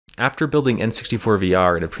After building N64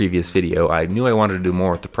 VR in a previous video, I knew I wanted to do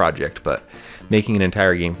more with the project, but making an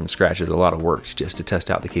entire game from scratch is a lot of work just to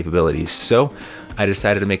test out the capabilities. So I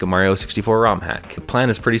decided to make a Mario 64 ROM hack. The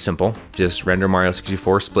plan is pretty simple. Just render Mario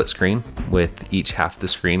 64 split screen with each half the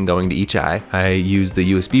screen going to each eye. I used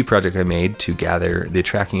the USB project I made to gather the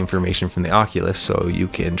tracking information from the Oculus so you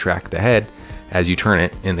can track the head as you turn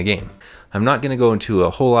it in the game. I'm not going to go into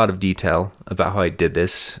a whole lot of detail about how I did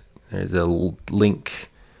this. There's a link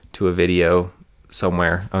to a video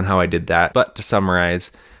somewhere on how I did that. But to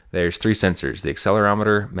summarize, there's three sensors: the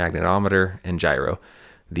accelerometer, magnetometer, and gyro.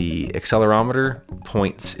 The accelerometer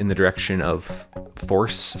points in the direction of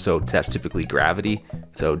force, so that's typically gravity,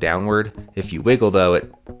 so downward. If you wiggle though,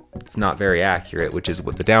 it's not very accurate, which is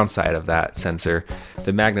what the downside of that sensor.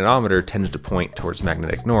 The magnetometer tends to point towards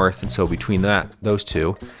magnetic north, and so between those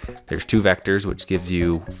two, there's two vectors, which gives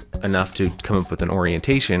you enough to come up with an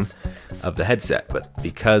orientation of the headset. But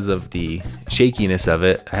because of the shakiness of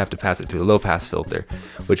it, I have to pass it through a low pass filter,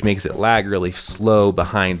 which makes it lag really slow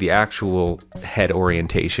behind the actual head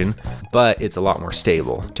orientation, but it's a lot more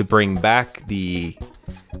stable. To bring back the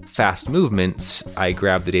fast movements, I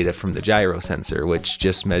grab the data from the gyro sensor, which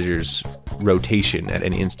just measures rotation at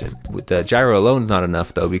any instant. With the gyro alone is not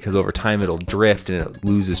enough though, because over time it'll drift and it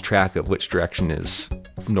loses track of which direction is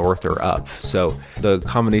north or up. So the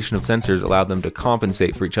combination of sensors allowed them to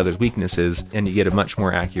compensate for each other's weaknesses, and you get a much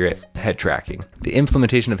more accurate head tracking. The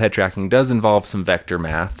implementation of head tracking does involve some vector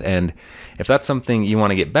math, and if that's something you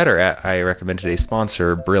want to get better at, I recommend today's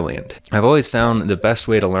sponsor, Brilliant. I've always found the best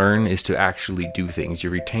way to learn is to actually do things. You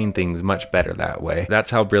retain things much better that way. That's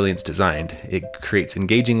how Brilliant's designed. It creates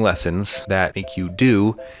engaging lessons that make you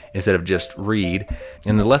do instead of just read,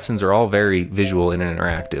 and the lessons are all very visual and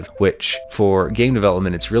interactive, which for game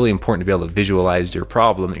development, it's really important to be able to visualize your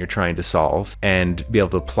problem that you're trying to solve and be able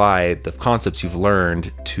to apply the concepts you've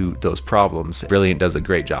learned to those problems. Brilliant does a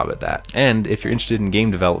great job at that. And if you're interested in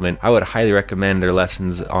game development, I would highly recommend their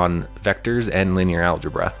lessons on vectors and linear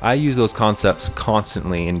algebra. I use those concepts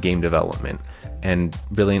constantly in game development, and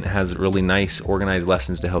Brilliant has really nice organized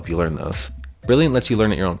lessons to help you learn those. Brilliant lets you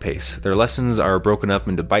learn at your own pace. Their lessons are broken up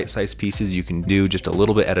into bite-sized pieces you can do just a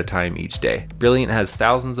little bit at a time each day. Brilliant has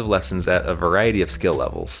thousands of lessons at a variety of skill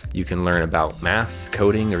levels. You can learn about math,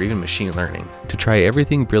 coding, or even machine learning. To try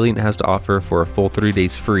everything Brilliant has to offer for a full 30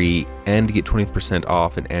 days free and get 20%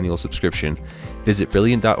 off an annual subscription, visit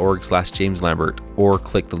brilliant.org/JamesLambert or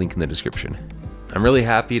click the link in the description. I'm really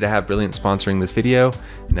happy to have Brilliant sponsoring this video.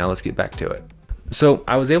 Now let's get back to it. So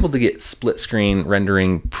I was able to get split screen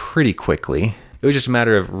rendering pretty quickly. It was just a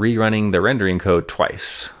matter of rerunning the rendering code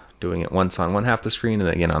twice, doing it once on one half the screen and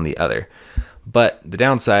then again on the other. But the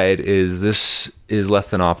downside is this is less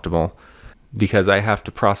than optimal because I have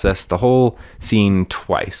to process the whole scene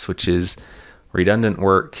twice, which is redundant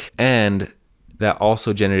work, and that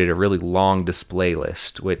also generated a really long display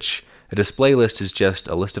list, which a display list is just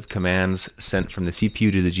a list of commands sent from the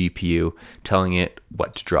CPU to the GPU telling it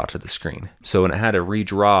what to draw to the screen. So when it had to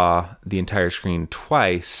redraw the entire screen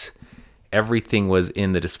twice, everything was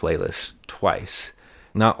in the display list twice.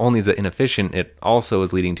 Not only is it inefficient, it also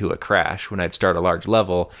is leading to a crash. When I'd start a large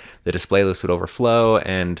level, the display list would overflow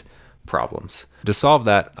and problems. To solve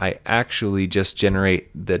that, I actually just generate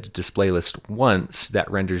the display list once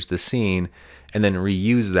that renders the scene and then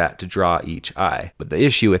reuse that to draw each eye. But the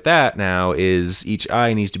issue with that now is each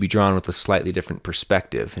eye needs to be drawn with a slightly different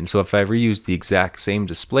perspective. And so if I reuse the exact same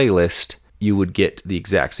display list, you would get the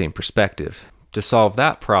exact same perspective. To solve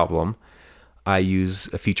that problem, I use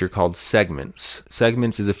a feature called segments.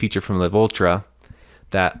 Segments is a feature from Live Ultra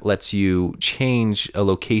that lets you change a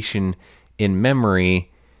location in memory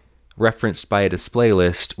referenced by a display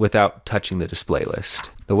list without touching the display list.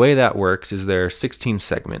 The way that works is there are 16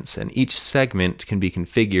 segments, and each segment can be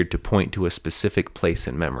configured to point to a specific place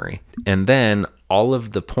in memory. And then all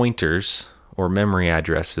of the pointers, or memory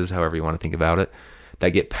addresses, however you want to think about it,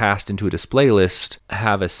 that get passed into a display list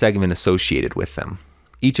have a segment associated with them.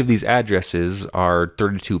 Each of these addresses are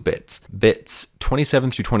 32 bits. Bits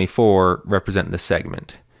 27 through 24 represent the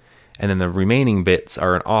segment, and then the remaining bits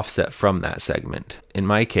are an offset from that segment. In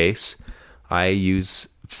my case, I use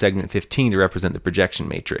segment 15 to represent the projection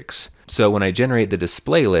matrix. So when I generate the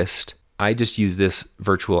display list, I just use this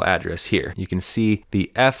virtual address here. You can see the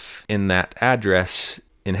F in that address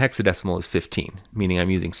in hexadecimal is 15, meaning I'm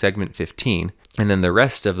using segment 15, and then the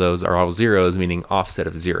rest of those are all zeros, meaning offset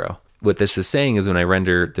of 0. What this is saying is when I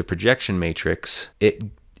render the projection matrix, it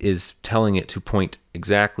is telling it to point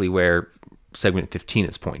exactly where segment 15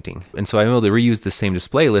 is pointing. And so I'm able to reuse the same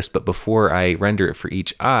display list, but before I render it for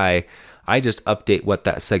each eye, I just update what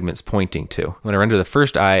that segment's pointing to. When I render the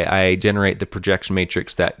first eye, I generate the projection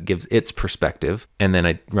matrix that gives its perspective, and then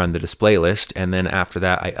I run the display list, and then after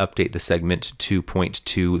that I update the segment to point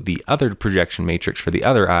to the other projection matrix for the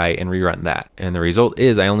other eye and rerun that. And the result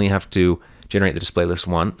is I only have to generate the display list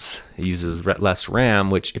once. It uses less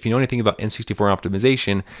RAM, which if you know anything about N64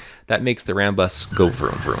 optimization, that makes the RAM bus go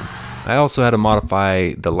vroom vroom. I also had to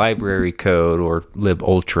modify the library code, or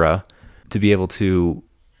libultra, to be able to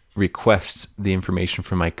request the information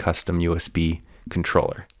from my custom USB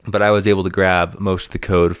controller. But I was able to grab most of the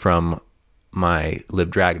code from my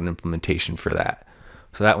libdragon implementation for that.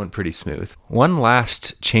 So that went pretty smooth. One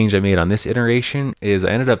last change I made on this iteration is I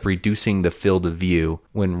ended up reducing the field of view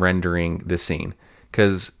when rendering the scene,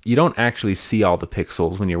 because you don't actually see all the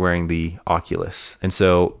pixels when you're wearing the Oculus. And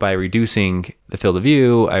so by reducing the field of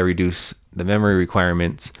view, I reduce the memory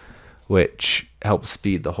requirements, which helps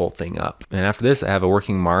speed the whole thing up. And after this, I have a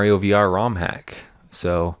working Mario VR ROM hack.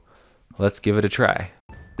 So let's give it a try.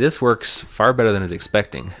 This works far better than I was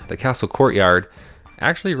expecting. The castle courtyard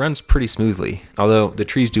actually runs pretty smoothly, although the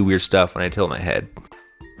trees do weird stuff when I tilt my head.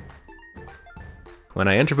 When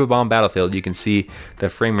I enter Bzzzt Battlefield, you can see the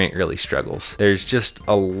frame rate really struggles. There's just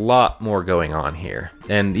a lot more going on here.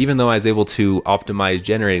 And even though I was able to optimize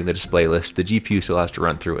generating the display list, the GPU still has to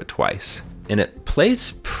run through it twice. And it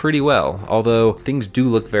plays pretty well, although things do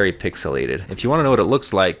look very pixelated. If you want to know what it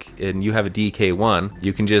looks like and you have a DK1,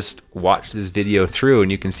 you can just watch this video through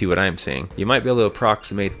and you can see what I'm seeing. You might be able to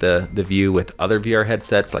approximate the view with other VR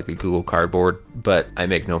headsets like a Google Cardboard, but I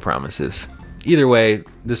make no promises. Either way,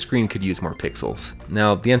 the screen could use more pixels.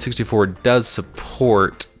 Now, the N64 does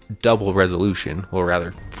support double resolution, or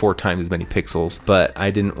rather 4 times as many pixels, but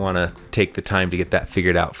I didn't want to take the time to get that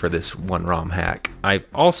figured out for this one ROM hack. I've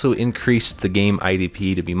also increased the game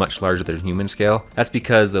IDP to be much larger than human scale. That's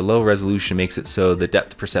because the low resolution makes it so the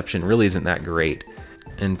depth perception really isn't that great.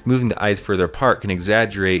 And moving the eyes further apart can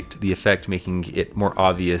exaggerate the effect, making it more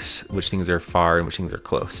obvious which things are far and which things are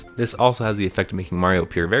close. This also has the effect of making Mario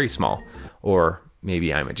appear very small, or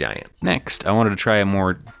maybe I'm a giant. Next, I wanted to try a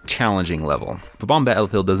more challenging level. Bzzzt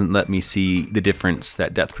Battlefield doesn't let me see the difference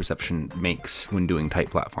that depth perception makes when doing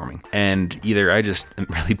tight platforming. And either I just am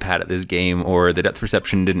really bad at this game, or the depth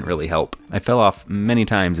perception didn't really help. I fell off many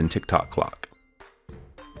times in TikTok clock.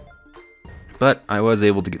 But I was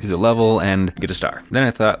able to get through the level and get a star. Then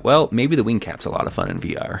I thought, well, maybe the wing cap's a lot of fun in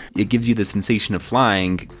VR. It gives you the sensation of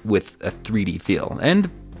flying with a 3D feel. And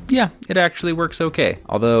yeah, it actually works okay.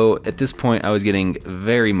 Although at this point I was getting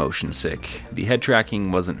very motion sick. The head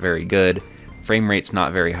tracking wasn't very good, frame rate's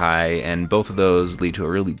not very high, and both of those lead to a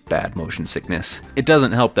really bad motion sickness. It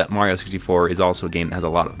doesn't help that Mario 64 is also a game that has a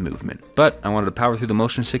lot of movement. But I wanted to power through the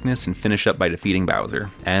motion sickness and finish up by defeating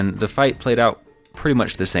Bowser. And the fight played out pretty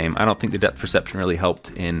much the same. I don't think the depth perception really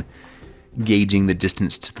helped in gauging the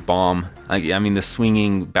distance to the bomb. I mean, the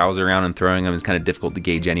swinging Bowser around and throwing them is kind of difficult to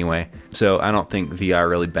gauge anyway, so I don't think VR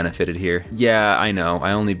really benefited here. Yeah, I know,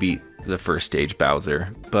 I only beat the first stage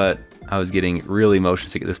Bowser, but I was getting really motion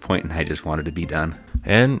sick at this point and I just wanted to be done.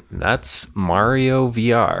 And that's Mario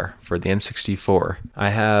VR for the N64.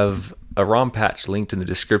 I have a ROM patch linked in the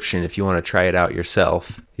description if you want to try it out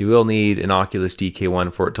yourself. You will need an Oculus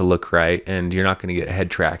DK1 for it to look right, and you're not going to get head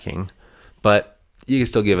tracking, but you can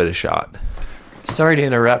still give it a shot. Sorry to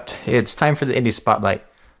interrupt. It's time for the Indie Spotlight.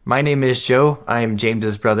 My name is Joe. I am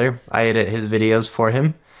James's brother. I edit his videos for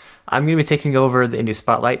him. I'm going to be taking over the Indie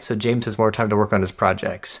Spotlight so James has more time to work on his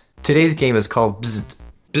projects. Today's game is called Bzzzt.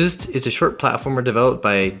 Bzzzt is a short platformer developed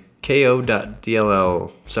by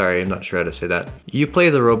ko.dll. Sorry, I'm not sure how to say that. You play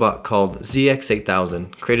as a robot called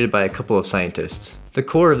ZX8000, created by a couple of scientists. The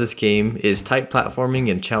core of this game is tight platforming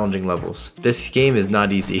and challenging levels. This game is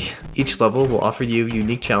not easy. Each level will offer you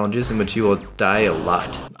unique challenges in which you will die a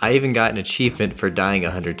lot. I even got an achievement for dying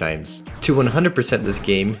 100 times. To 100% this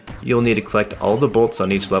game, you'll need to collect all the bolts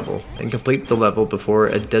on each level and complete the level before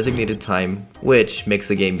a designated time, which makes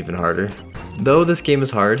the game even harder. Though this game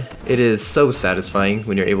is hard, it is so satisfying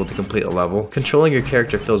when you're able to complete a level. Controlling your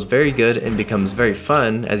character feels very good and becomes very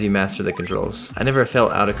fun as you master the controls. I never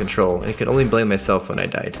felt out of control and could only blame myself when I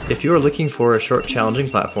died. If you are looking for a short challenging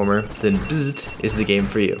platformer, then Bzzzt is the game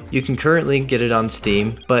for you. You can currently get it on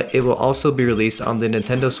Steam, but it will also be released on the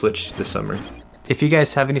Nintendo Switch this summer. If you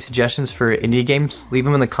guys have any suggestions for indie games, leave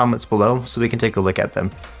them in the comments below so we can take a look at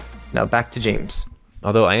them. Now back to James.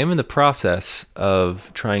 Although I am in the process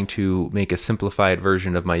of trying to make a simplified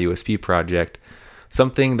version of my USB project,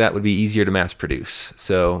 something that would be easier to mass produce.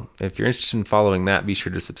 So if you're interested in following that, be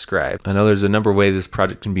sure to subscribe. I know there's a number of ways this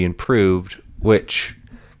project can be improved, which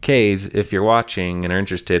case, if you're watching and are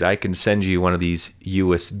interested, I can send you one of these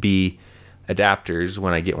USB adapters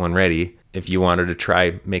when I get one ready. if you wanted to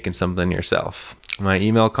try making something yourself. My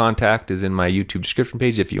email contact is in my YouTube description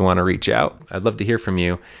page if you want to reach out. I'd love to hear from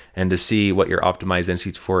you and to see what your optimized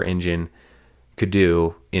N64 engine could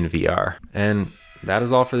do in VR. And that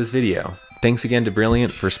is all for this video. Thanks again to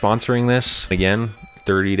Brilliant for sponsoring this. Again,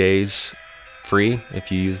 30 days free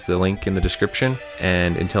if you use the link in the description.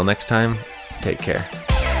 And until next time, take care.